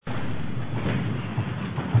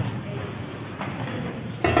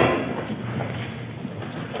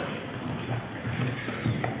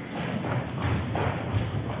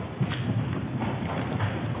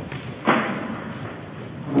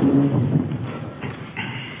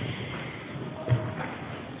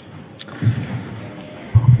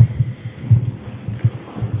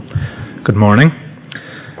Good morning.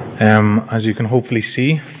 As you can hopefully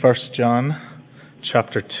see, 1 John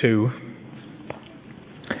chapter 2.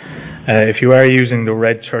 If you are using the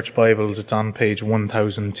Red Church Bibles, it's on page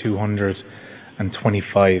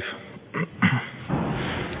 1225.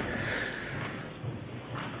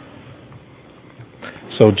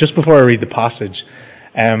 So just before I read the passage,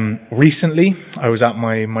 recently I was at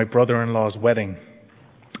my brother-in-law's wedding.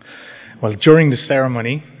 Well, during the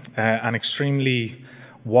ceremony, an extremely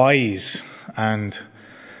wise and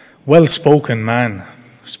well-spoken man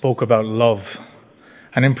spoke about love,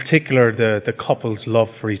 and in particular the couple's love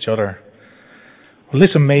for each other. Well,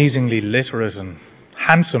 this amazingly literate and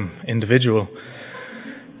handsome individual,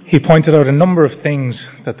 he pointed out a number of things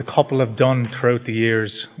that the couple have done throughout the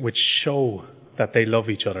years which show that they love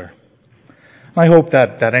each other. I hope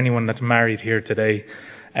that anyone that's married here today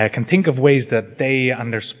can think of ways that they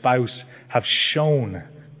and their spouse have shown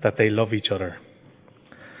that they love each other.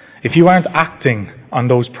 If you aren't acting on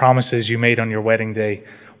those promises you made on your wedding day,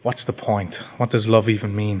 what's the point? What does love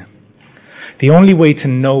even mean? The only way to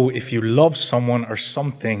know if you love someone or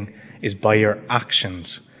something is by your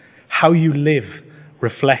actions. How you live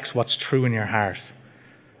reflects what's true in your heart.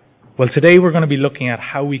 Well, today we're going to be looking at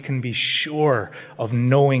how we can be sure of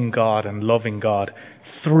knowing God and loving God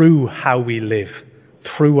through how we live,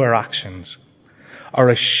 through our actions. Our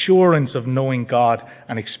assurance of knowing God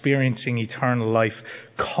and experiencing eternal life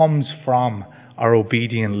comes from our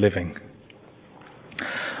obedient living.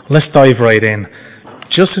 Let's dive right in.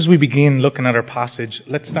 Just as we begin looking at our passage,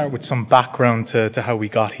 let's start with some background to how we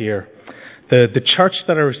got here. The church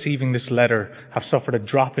that are receiving this letter have suffered a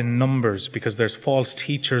drop in numbers because there's false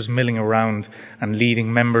teachers milling around and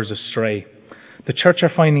leading members astray. The church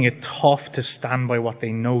are finding it tough to stand by what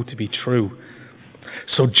they know to be true.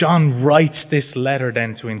 So John writes this letter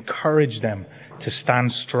then to encourage them to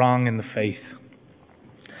stand strong in the faith.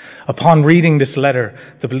 Upon reading this letter,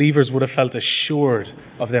 the believers would have felt assured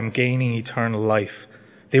of them gaining eternal life.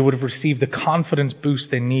 They would have received the confidence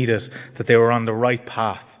boost they needed that they were on the right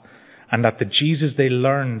path, and that the Jesus they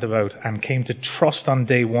learned about and came to trust on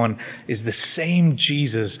day one is the same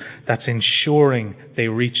Jesus that's ensuring they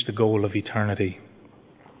reach the goal of eternity.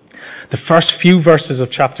 The first few verses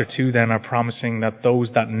of chapter 2 then are promising that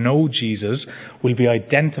those that know Jesus will be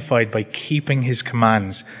identified by keeping his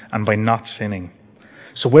commands and by not sinning.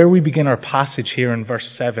 So where we begin our passage here in verse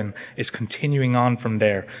 7 is continuing on from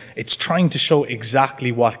there. It's trying to show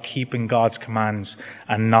exactly what keeping God's commands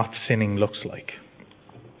and not sinning looks like.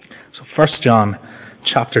 So 1 John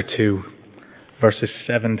chapter 2, verses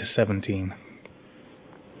 7 to 17.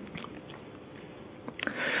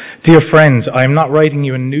 Dear friends, I am not writing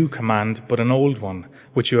you a new command, but an old one,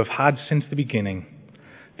 which you have had since the beginning.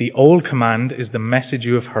 The old command is the message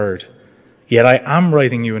you have heard. Yet I am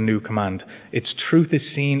writing you a new command. Its truth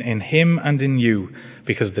is seen in him and in you,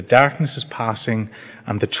 because the darkness is passing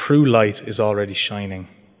and the true light is already shining.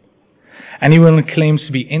 Anyone who claims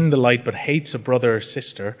to be in the light but hates a brother or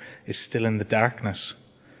sister is still in the darkness.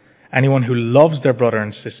 Anyone who loves their brother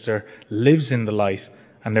and sister lives in the light,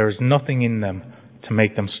 and there is nothing in them to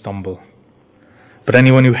make them stumble. But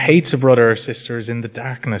anyone who hates a brother or sister is in the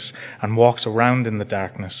darkness and walks around in the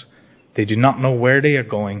darkness. They do not know where they are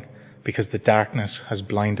going because the darkness has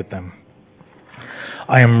blinded them.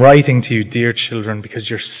 I am writing to you, dear children, because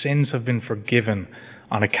your sins have been forgiven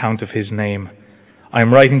on account of his name. I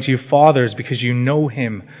am writing to you, fathers, because you know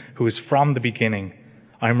him who is from the beginning.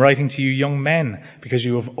 I am writing to you, young men, because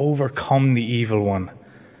you have overcome the evil one.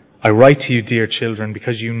 I write to you, dear children,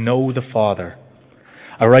 because you know the Father.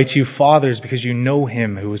 I write to you, fathers, because you know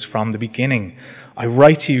him who is from the beginning. I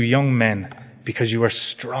write to you, young men, because you are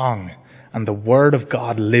strong, and the word of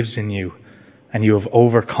God lives in you, and you have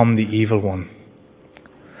overcome the evil one.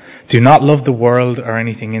 Do not love the world or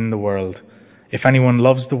anything in the world. If anyone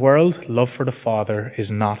loves the world, love for the Father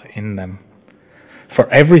is not in them. For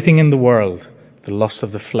everything in the world, the lust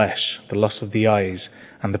of the flesh, the lust of the eyes,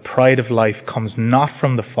 and the pride of life comes not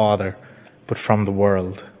from the Father, but from the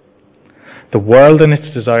world. The world and its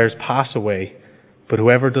desires pass away, but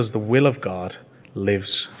whoever does the will of God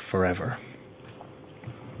lives forever.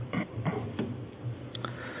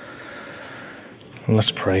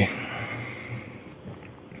 Let's pray.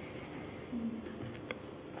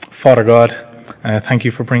 Father God, thank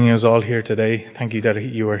you for bringing us all here today. Thank you that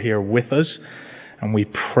you are here with us, and we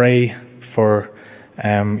pray for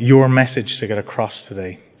your message to get across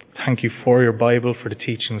today. Thank you for your Bible, for the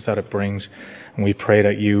teachings that it brings, and we pray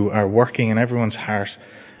that you are working in everyone's heart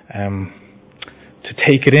to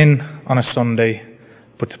take it in on a Sunday,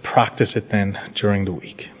 but to practice it then during the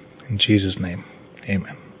week. In Jesus' name,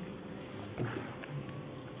 amen.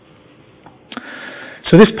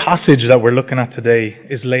 So this passage that we're looking at today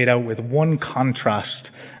is laid out with one contrast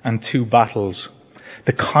and two battles.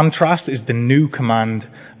 The contrast is the new command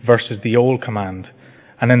versus the old command.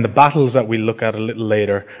 And then the battles that we look at a little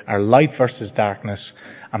later are light versus darkness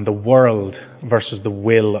and the world versus the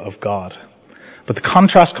will of God. But the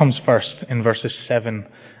contrast comes first in verses 7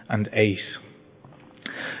 and 8.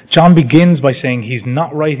 John begins by saying he's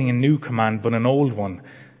not writing a new command but an old one.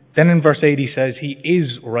 Then in verse 8 he says he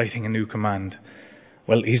is writing a new command.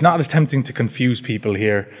 Well, he's not attempting to confuse people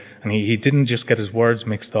here, and he didn't just get his words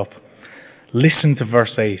mixed up. Listen to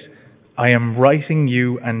verse 8. I am writing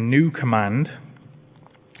you a new command.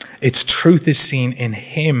 Its truth is seen in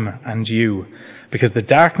him and you, because the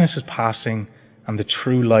darkness is passing and the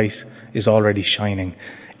true light is already shining.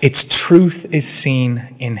 Its truth is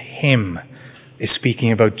seen in him, is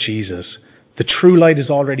speaking about Jesus. The true light is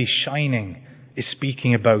already shining, is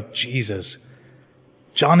speaking about Jesus.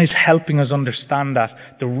 John is helping us understand that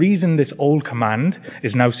the reason this old command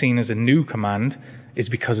is now seen as a new command is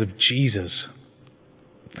because of Jesus.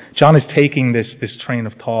 John is taking this train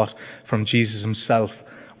of thought from Jesus himself.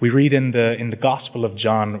 We read in the Gospel of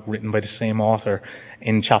John, written by the same author,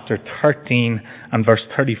 in chapter 13 and verse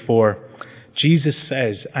 34, Jesus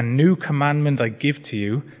says, "A new commandment I give to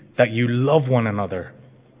you, that you love one another.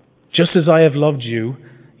 Just as I have loved you,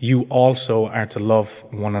 you also are to love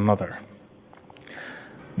one another."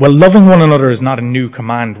 Well, loving one another is not a new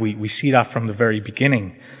command. We see that from the very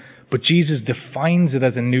beginning. But Jesus defines it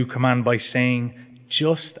as a new command by saying,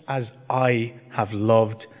 just as I have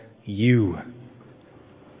loved you.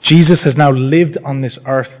 Jesus has now lived on this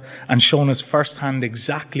earth and shown us firsthand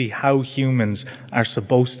exactly how humans are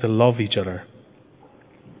supposed to love each other.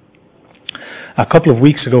 A couple of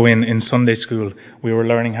weeks ago in Sunday school, we were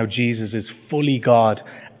learning how Jesus is fully God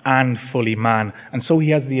and fully man. And so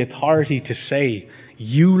he has the authority to say,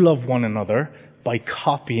 you love one another by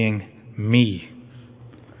copying me.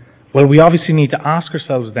 Well, we obviously need to ask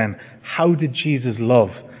ourselves then, how did Jesus love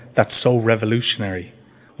that's so revolutionary?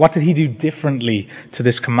 What did he do differently to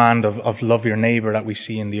this command of love your neighbour that we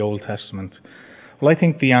see in the Old Testament? Well, I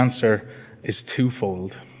think the answer is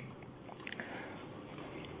twofold.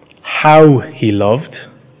 How he loved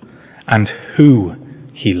and who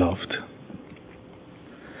he loved.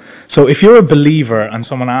 So if you're a believer and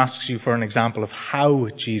someone asks you for an example of how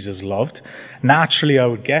Jesus loved, naturally I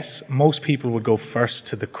would guess most people would go first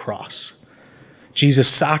to the cross. Jesus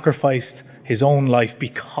sacrificed his own life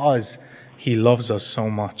because he loves us so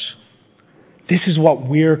much. This is what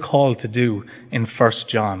we're called to do in 1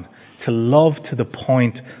 John, to love to the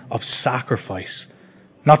point of sacrifice,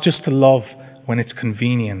 not just to love when it's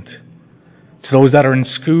convenient. To those that are in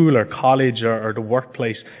school or college or the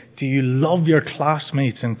workplace, do you love your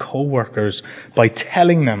classmates and co-workers by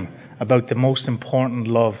telling them about the most important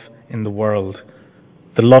love in the world,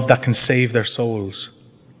 the love that can save their souls?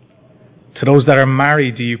 To those that are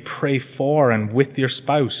married, do you pray for and with your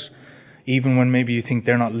spouse, even when maybe you think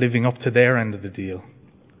they're not living up to their end of the deal?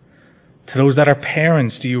 To those that are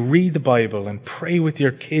parents, do you read the Bible and pray with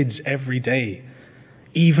your kids every day,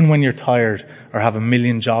 even when you're tired or have a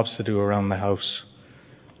million jobs to do around the house?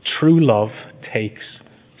 True love takes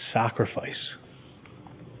sacrifice.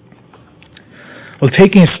 Well,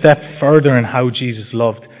 taking a step further in how Jesus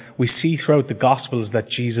loved, we see throughout the Gospels that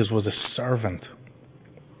Jesus was a servant.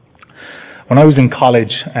 When I was in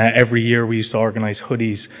college, every year we used to organise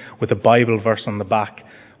hoodies with a Bible verse on the back.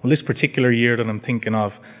 Well, this particular year that I'm thinking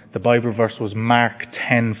of, the Bible verse was Mark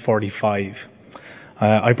 10:45.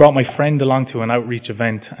 I brought my friend along to an outreach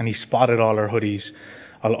event and he spotted all our hoodies.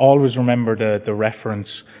 I'll always remember the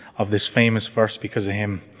reference of this famous verse because of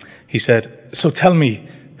him. He said, "So tell me,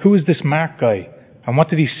 who is this Mark guy? And what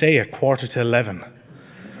did he say at 11:15?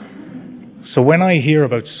 So when I hear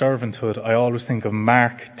about servanthood, I always think of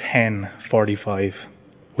Mark 10:45,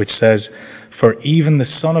 which says, "For even the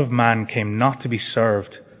Son of Man came not to be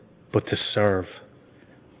served, but to serve,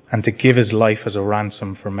 and to give his life as a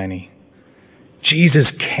ransom for many."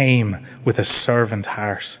 Jesus came with a servant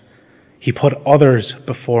heart. He put others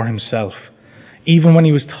before himself. Even when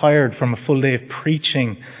he was tired from a full day of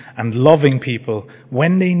preaching and loving people,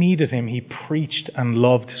 when they needed him, he preached and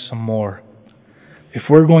loved some more. If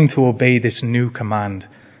we're going to obey this new command,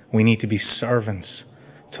 we need to be servants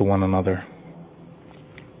to one another.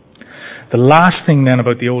 The last thing then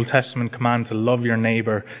about the Old Testament command to love your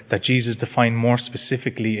neighbour that Jesus defined more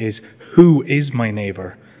specifically is, who is my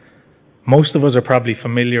neighbour? Most of us are probably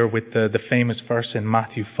familiar with the famous verse in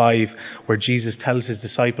Matthew 5 where Jesus tells his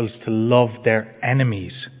disciples to love their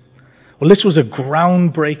enemies. Well, this was a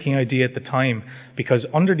groundbreaking idea at the time, because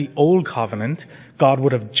under the Old Covenant, God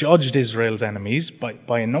would have judged Israel's enemies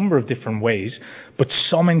by a number of different ways, but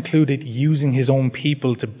some included using his own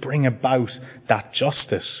people to bring about that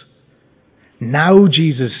justice. Now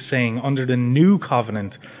Jesus is saying under the New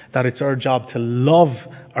Covenant that it's our job to love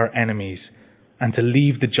our enemies and to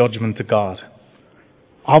leave the judgment to God.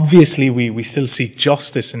 Obviously, we still seek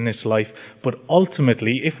justice in this life, but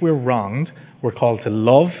ultimately, if we're wronged, we're called to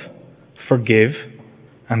love, forgive,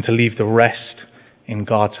 and to leave the rest in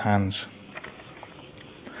God's hands.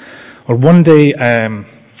 Well, one day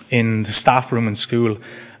in the staff room in school,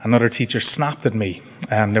 another teacher snapped at me,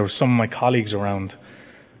 and there were some of my colleagues around.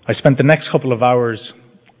 I spent the next couple of hours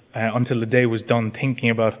until the day was done thinking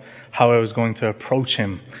about how I was going to approach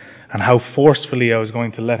him and how forcefully I was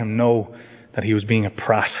going to let him know that he was being a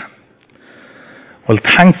prat. Well,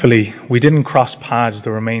 thankfully, we didn't cross paths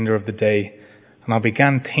the remainder of the day, and I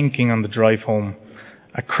began thinking on the drive home.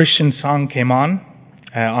 A Christian song came on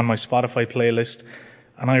my Spotify playlist,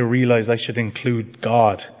 and I realized I should include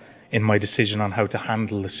God in my decision on how to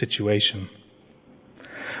handle the situation.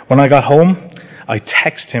 When I got home, I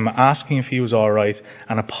texted him asking if he was all right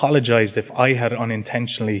and apologized if I had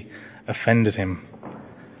unintentionally offended him.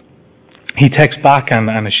 He texted back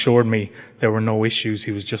and assured me there were no issues,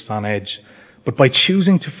 he was just on edge. But by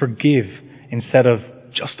choosing to forgive instead of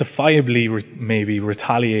justifiably maybe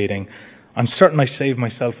retaliating, I'm certain I saved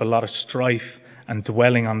myself a lot of strife and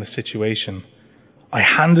dwelling on the situation. I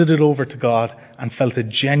handed it over to God and felt a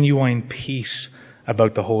genuine peace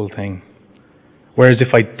about the whole thing. Whereas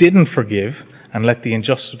if I didn't forgive and let the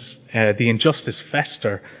injustice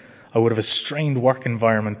fester, I would have a strained work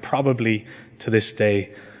environment probably to this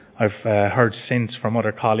day. I've heard since from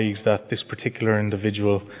other colleagues that this particular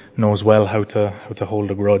individual knows well how to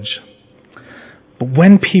hold a grudge. But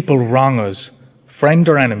when people wrong us, friend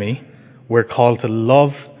or enemy, we're called to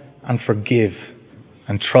love and forgive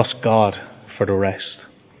and trust God for the rest.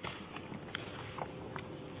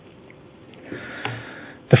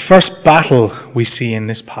 The first battle we see in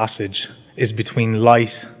this passage is between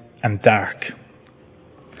light and dark.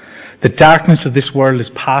 The darkness of this world is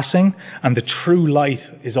passing and the true light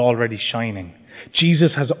is already shining.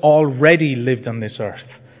 Jesus has already lived on this earth.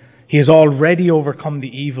 He has already overcome the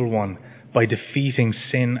evil one by defeating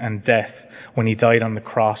sin and death when he died on the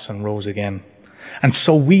cross and rose again. And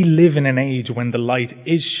so we live in an age when the light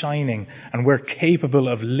is shining and we're capable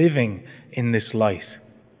of living in this light.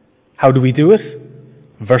 How do we do it?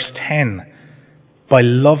 Verse 10, by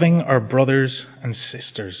loving our brothers and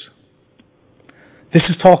sisters. This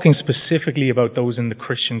is talking specifically about those in the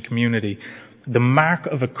Christian community. The mark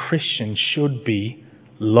of a Christian should be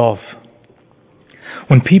love.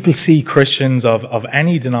 When people see Christians of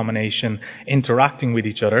any denomination interacting with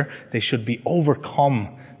each other, they should be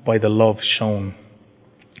overcome by the love shown.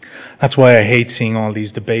 That's why I hate seeing all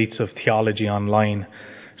these debates of theology online.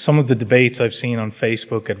 Some of the debates I've seen on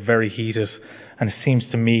Facebook get very heated, and it seems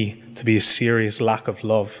to me to be a serious lack of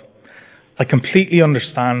love. I completely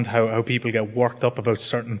understand how people get worked up about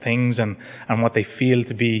certain things and what they feel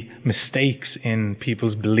to be mistakes in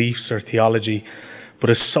people's beliefs or theology, but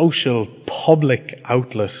a social, public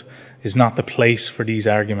outlet is not the place for these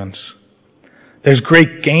arguments. There's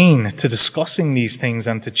great gain to discussing these things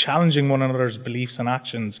and to challenging one another's beliefs and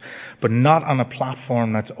actions, but not on a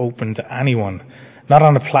platform that's open to anyone, not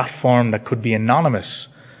on a platform that could be anonymous,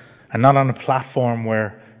 and not on a platform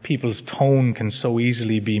where people's tone can so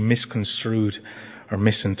easily be misconstrued or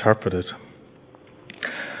misinterpreted.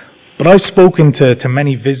 But I've spoken to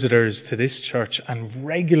many visitors to this church, and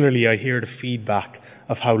regularly I hear the feedback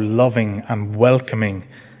of how loving and welcoming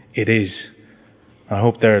it is. I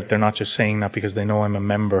hope they're not just saying that because they know I'm a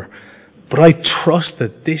member, but I trust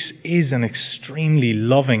that this is an extremely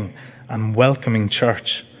loving and welcoming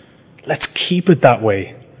church. Let's keep it that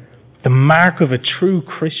way. The mark of a true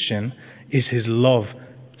Christian is his love.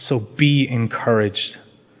 So be encouraged.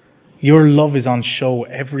 Your love is on show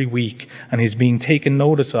every week and is being taken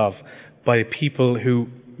notice of by people who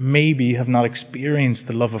maybe have not experienced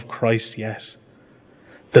the love of Christ yet.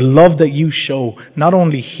 The love that you show, not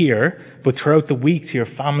only here, but throughout the week to your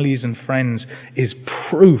families and friends, is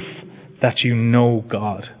proof that you know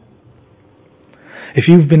God. If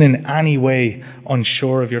you've been in any way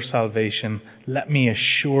unsure of your salvation, let me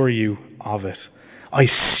assure you of it. I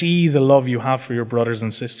see the love you have for your brothers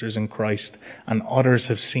and sisters in Christ, and others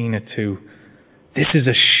have seen it too. This is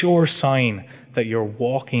a sure sign that you're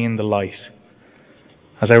walking in the light.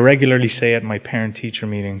 As I regularly say at my parent-teacher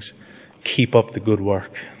meetings, keep up the good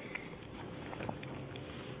work.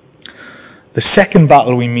 The second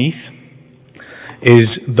battle we meet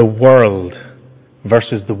is the world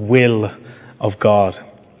versus the will of God.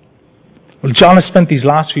 Well, John has spent these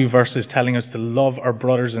last few verses telling us to love our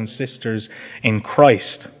brothers and sisters in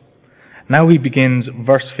Christ. Now he begins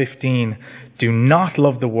verse 15, do not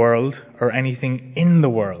love the world or anything in the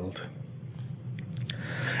world.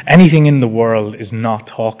 Anything in the world is not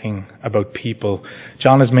talking about people.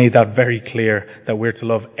 John has made that very clear, that we're to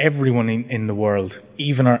love everyone in the world,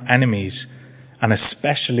 even our enemies, and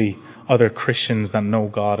especially other Christians that know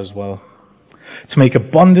God as well. To make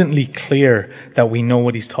abundantly clear that we know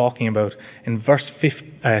what he's talking about, in verse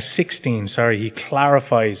 16, he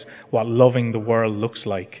clarifies what loving the world looks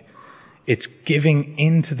like. It's giving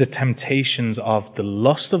in to the temptations of the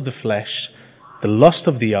lust of the flesh, the lust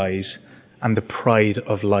of the eyes, and the pride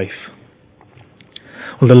of life.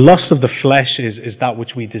 Well, the lust of the flesh is that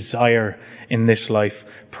which we desire in this life.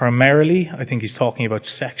 Primarily, I think he's talking about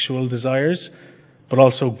sexual desires, but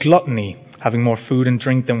also gluttony, having more food and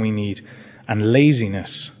drink than we need, and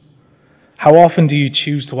laziness. How often do you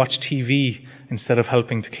choose to watch TV instead of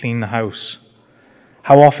helping to clean the house?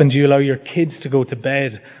 How often do you allow your kids to go to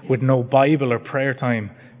bed with no Bible or prayer time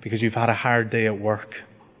because you've had a hard day at work?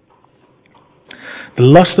 The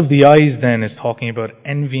lust of the eyes then is talking about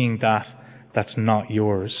envying that's not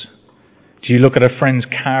yours. Do you look at a friend's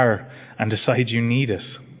car and decide you need it?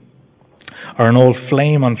 Or an old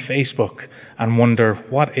flame on Facebook and wonder,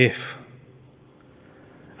 what if?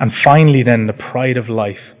 And finally then, the pride of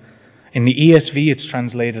life. In the ESV it's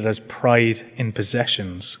translated as pride in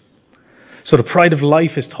possessions. So the pride of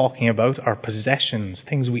life is talking about our possessions,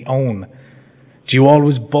 things we own. Do you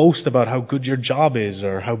always boast about how good your job is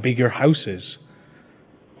or how big your house is?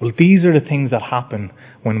 Well, these are the things that happen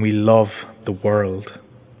when we love the world.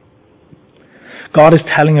 God is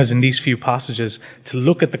telling us in these few passages to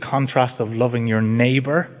look at the contrast of loving your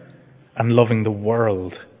neighbour and loving the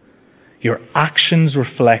world. Your actions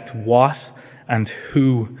reflect what and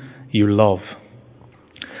who you love.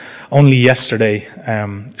 Only yesterday,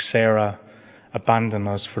 Sarah abandoned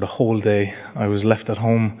us for the whole day. I was left at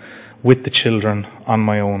home with the children on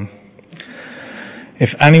my own. If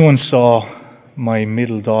anyone saw my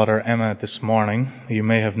middle daughter Emma this morning, you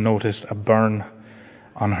may have noticed a burn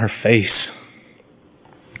on her face.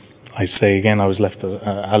 I say again, I was left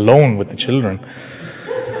alone with the children.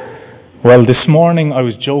 Well, this morning I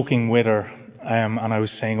was joking with her and I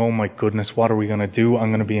was saying, oh my goodness, what are we going to do?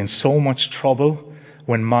 I'm going to be in so much trouble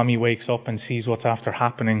when Mommy wakes up and sees what's after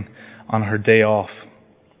happening on her day off.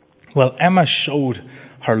 Well, Emma showed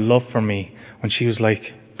her love for me when she was like,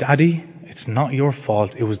 Daddy, it's not your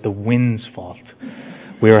fault, it was the wind's fault.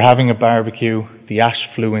 We were having a barbecue, the ash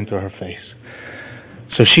flew into her face.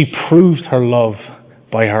 So she proved her love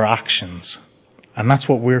by her actions. And that's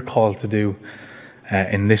what we're called to do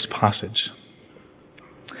in this passage.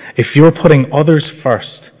 If you're putting others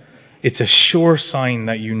first, it's a sure sign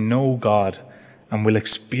that you know God and will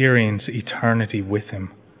experience eternity with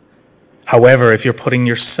Him. However, if you're putting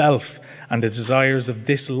yourself and the desires of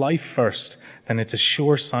this life first, then it's a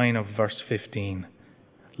sure sign of verse 15.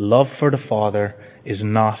 Love for the Father is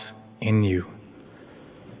not in you.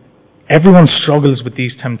 Everyone struggles with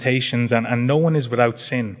these temptations and no one is without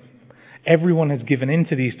sin. Everyone has given in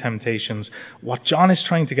to these temptations. What John is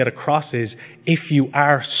trying to get across is, if you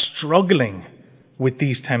are struggling with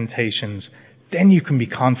these temptations, then you can be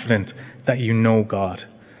confident that you know God.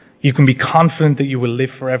 You can be confident that you will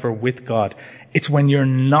live forever with God. It's when you're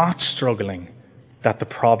not struggling that the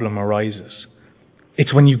problem arises.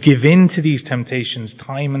 It's when you give in to these temptations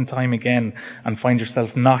time and time again and find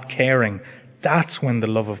yourself not caring. That's when the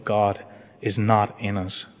love of God is not in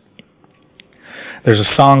us. There's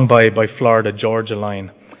a song by Florida Georgia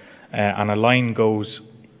Line, and a line goes,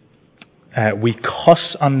 we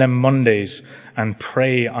cuss on them Mondays and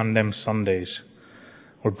pray on them Sundays.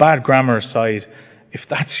 Or bad grammar aside, if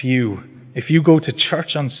that's you, if you go to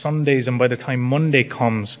church on Sundays and by the time Monday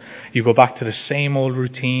comes, you go back to the same old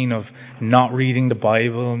routine of not reading the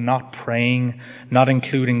Bible, not praying, not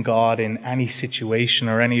including God in any situation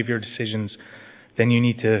or any of your decisions, then you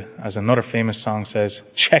need to, as another famous song says,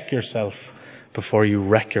 check yourself before you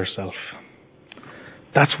wreck yourself.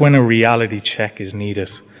 That's when a reality check is needed,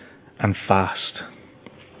 and fast.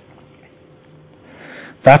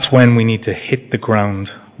 That's when we need to hit the ground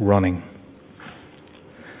running.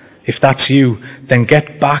 If that's you, then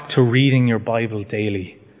get back to reading your Bible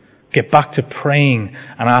daily. Get back to praying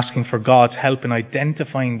and asking for God's help in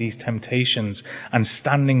identifying these temptations and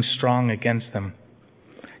standing strong against them.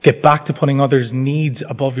 Get back to putting others' needs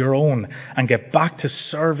above your own, and get back to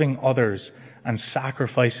serving others and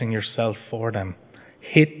sacrificing yourself for them.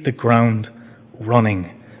 Hit the ground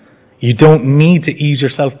running. You don't need to ease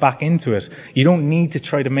yourself back into it. You don't need to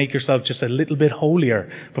try to make yourself just a little bit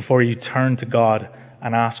holier before you turn to God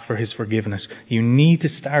and ask for His forgiveness. You need to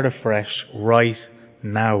start afresh right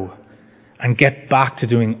now and get back to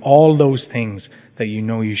doing all those things that you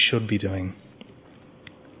know you should be doing.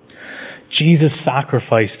 Jesus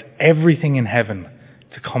sacrificed everything in heaven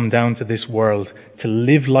to come down to this world, to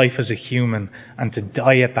live life as a human and to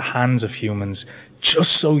die at the hands of humans,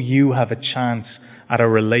 just so you have a chance at a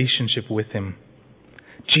relationship with Him.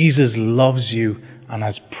 Jesus loves you and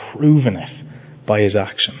has proven it by His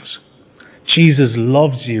actions. Jesus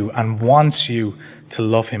loves you and wants you to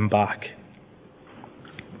love Him back.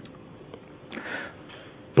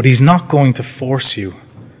 But He's not going to force you.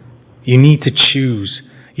 You need to choose.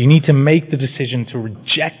 You need to make the decision to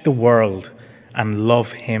reject the world and love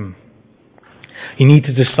Him. You need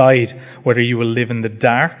to decide whether you will live in the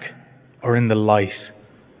dark or in the light,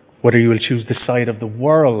 whether you will choose the side of the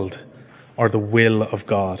world or the will of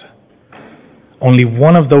God. Only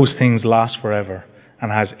one of those things lasts forever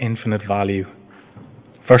and has infinite value.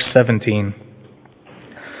 Verse 17,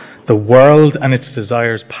 the world and its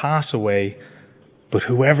desires pass away, but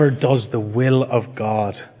whoever does the will of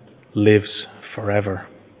God lives forever.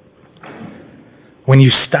 When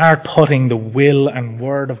you start putting the will and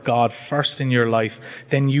word of God first in your life,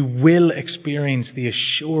 then you will experience the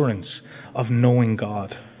assurance of knowing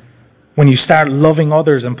God. When you start loving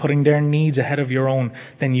others and putting their needs ahead of your own,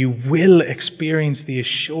 then you will experience the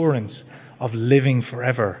assurance of living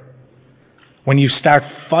forever. When you start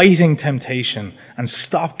fighting temptation and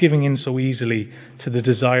stop giving in so easily to the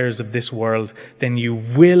desires of this world, then you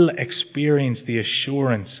will experience the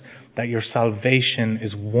assurance that your salvation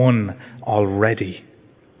is won already.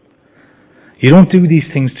 You don't do these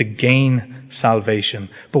things to gain salvation,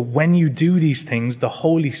 but when you do these things, the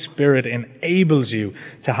Holy Spirit enables you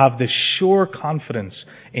to have this sure confidence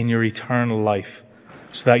in your eternal life,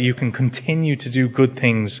 so that you can continue to do good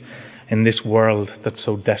things in this world that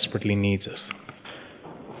so desperately needs us.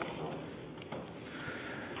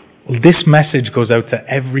 Well, this message goes out to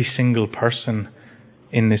every single person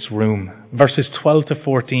in this room. Verses 12 to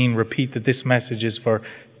 14 repeat that this message is for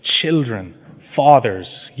children, fathers,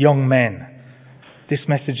 young men. This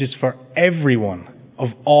message is for everyone of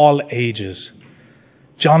all ages.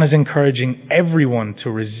 John is encouraging everyone to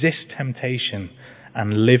resist temptation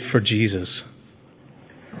and live for Jesus.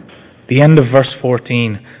 The end of verse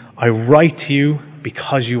 14, I write to you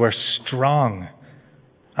because you are strong,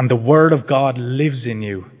 and the word of God lives in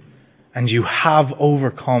you, and you have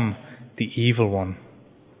overcome the evil one.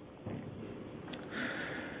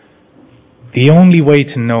 The only way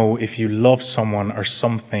to know if you love someone or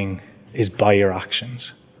something is by your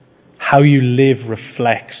actions. How you live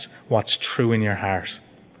reflects what's true in your heart.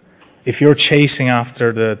 If you're chasing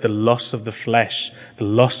after the lusts of the flesh, the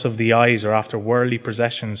lusts of the eyes, or after worldly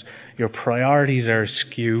possessions, your priorities are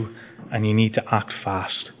askew and you need to act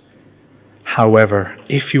fast. However,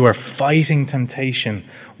 if you are fighting temptation,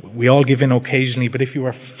 we all give in occasionally, but if you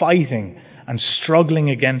are fighting and struggling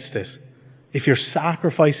against it, if you're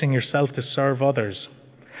sacrificing yourself to serve others,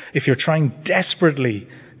 if you're trying desperately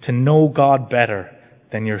to know God better,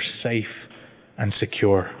 then you're safe and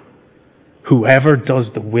secure. Whoever does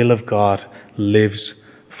the will of God lives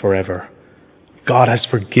forever. God has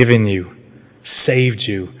forgiven you, saved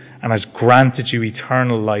you, and has granted you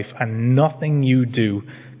eternal life, and nothing you do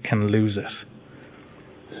can lose it.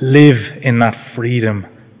 Live in that freedom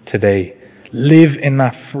today. Live in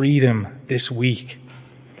that freedom this week.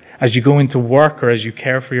 As you go into work or as you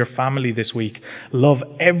care for your family this week, love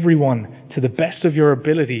everyone to the best of your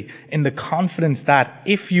ability in the confidence that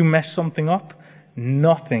if you mess something up,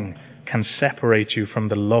 nothing can separate you from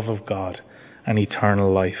the love of God and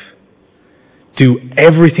eternal life. Do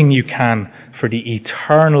everything you can for the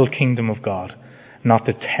eternal kingdom of God, not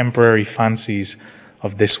the temporary fancies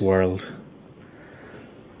of this world.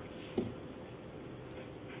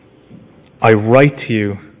 I write to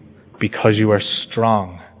you because you are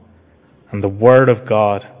strong, and the word of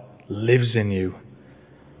God lives in you,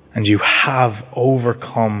 and you have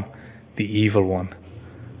overcome the evil one.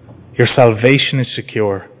 Your salvation is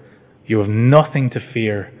secure. You have nothing to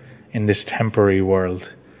fear in this temporary world.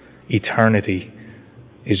 Eternity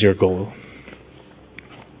is your goal.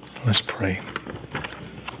 Let's pray.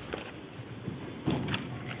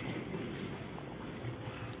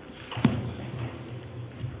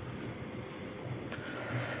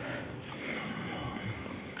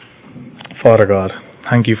 Father God,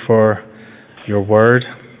 thank you for your word.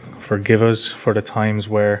 Forgive us for the times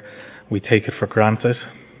where we take it for granted.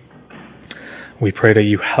 We pray that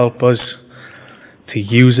you help us to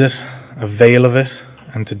use it, avail of it,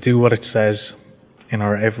 and to do what it says in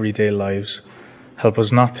our everyday lives. Help us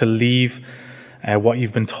not to leave what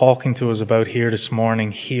you've been talking to us about here this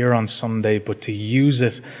morning, here on Sunday, but to use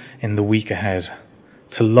it in the week ahead,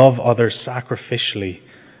 to love others sacrificially,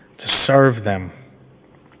 to serve them,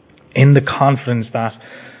 in the confidence that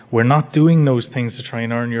we're not doing those things to try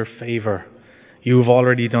and earn your favour. You have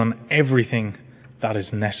already done everything that is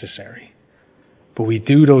necessary. But we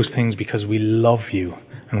do those things because we love you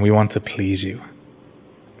and we want to please you.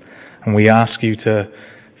 And we ask you to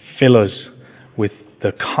fill us with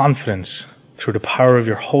the confidence through the power of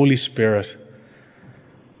your Holy Spirit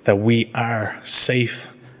that we are safe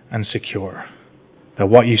and secure. That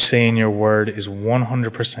what you say in your word is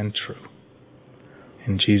 100% true.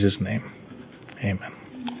 In Jesus' name, amen.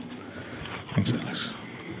 Thanks, Alex.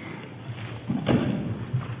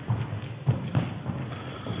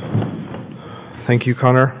 Thank you,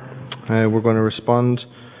 Conor. We're going to respond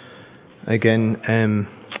again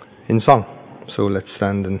in song. So let's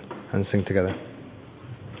stand and sing together.